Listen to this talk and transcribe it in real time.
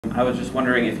I was just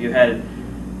wondering if you had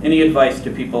any advice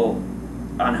to people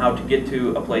on how to get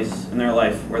to a place in their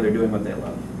life where they're doing what they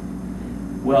love.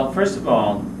 Well, first of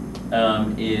all,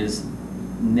 is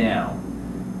now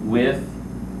with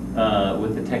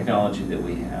the technology that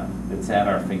we have, it's at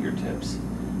our fingertips.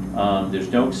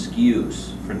 There's no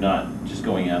excuse for not just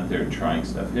going out there and trying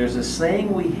stuff. There's a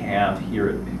saying we have here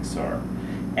at Pixar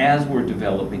as we're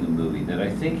developing a movie that I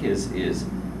think is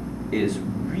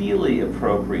really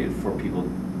appropriate for people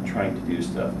trying to do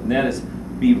stuff, and that is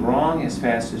be wrong as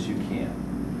fast as you can.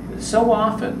 So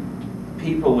often,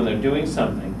 people, when they're doing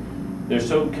something, they're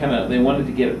so they wanted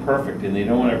to get it perfect, and they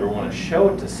don't ever want to show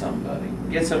it to somebody.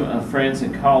 Get some friends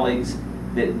and colleagues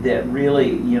that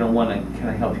really want to kind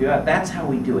of help you out. That's how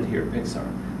we do it here at Pixar.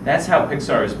 That's how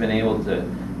Pixar has been able to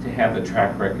have the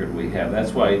track record we have.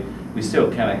 That's why we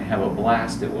still kind of have a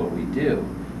blast at what we do.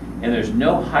 And there's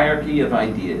no hierarchy of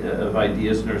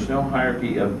ideas, and there's no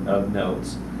hierarchy of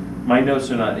notes. My notes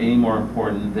are not any more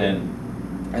important than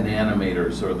an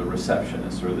animator's or the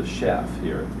receptionist or the chef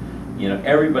here.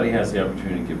 Everybody has the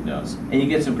opportunity to give notes. And you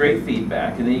get some great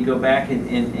feedback, and then you go back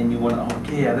and you want to,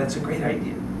 okay, yeah, that's a great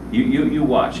idea. You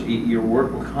watch, your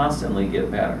work will constantly get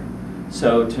better.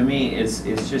 So to me, it's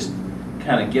just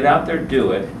kind of get out there,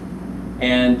 do it,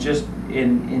 and just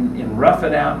in rough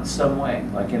it out in some way,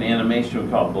 like in animation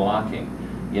we call it blocking,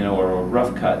 or a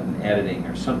rough cut in editing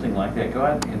or something like that. Go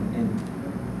out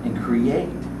and create,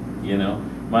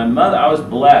 My mother, I was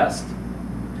blessed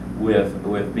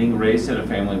with being raised in a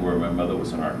family where my mother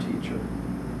was an art teacher.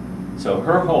 So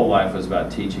her whole life was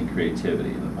about teaching creativity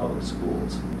in the public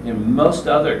schools. And most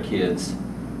other kids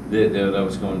that I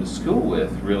was going to school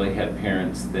with really had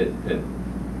parents that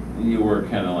you were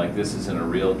kind of like, this isn't a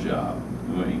real job.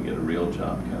 You can get a real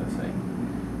job kind of thing.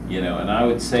 And I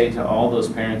would say to all those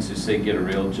parents who say get a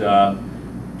real job,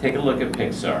 take a look at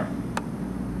Pixar.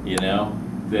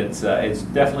 It's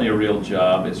definitely a real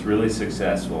job. It's really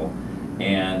successful.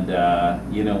 And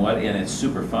you know what? And it's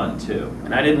super fun too.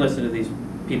 And I didn't listen to these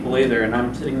people either, and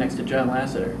I'm sitting next to John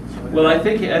Lasseter. So well, I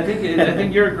think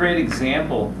you're a great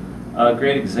example. A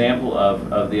great example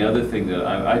of the other thing that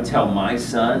I tell my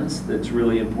sons that's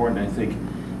really important. I think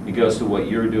it goes to what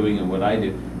you're doing and what I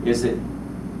do, is that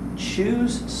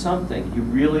choose something you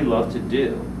really love to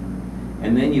do,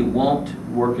 and then you won't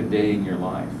work a day in your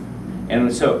life.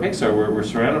 And so at Pixar, we're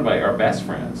surrounded by our best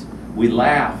friends. We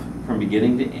laugh from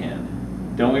beginning to end.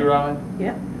 Don't we, Robin?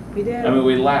 Yeah, we do. I mean,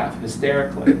 we laugh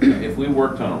hysterically. If we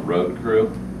worked on a road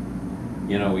crew,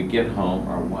 we get home,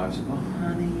 our wives would go,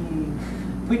 honey,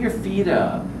 put your feet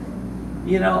up.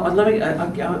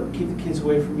 I'll keep the kids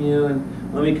away from you,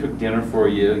 and let me cook dinner for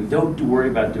you. Don't worry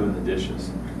about doing the dishes.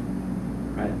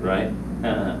 Right?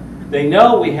 They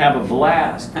know we have a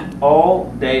blast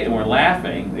all day, and we're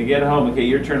laughing. They get home, okay,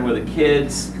 your turn with the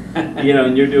kids, and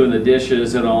you're doing the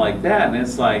dishes and all like that, and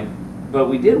it's like, but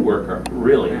we did work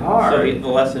really hard. So the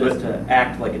lesson is to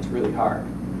act like it's really hard.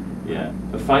 Yeah,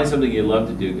 but find something you love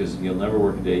to do, because you'll never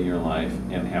work a day in your life,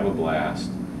 and have a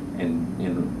blast,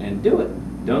 and do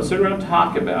it. Don't sit around and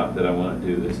talk about that I want to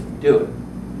do this. Do it.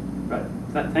 Right.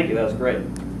 Thank you. That was great.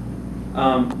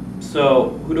 So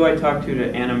who do I talk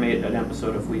to animate an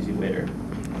episode of Wheezy Waiter?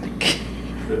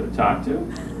 To talk to?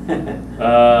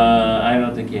 I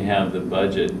don't think you have the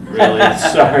budget. Really,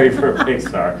 sorry for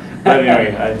Pixar. But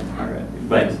anyway, all right.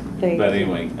 But Thanks.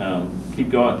 anyway, keep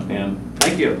going, man.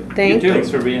 Thank you. Thank you. Thanks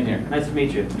for being here. Nice to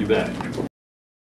meet you. You bet.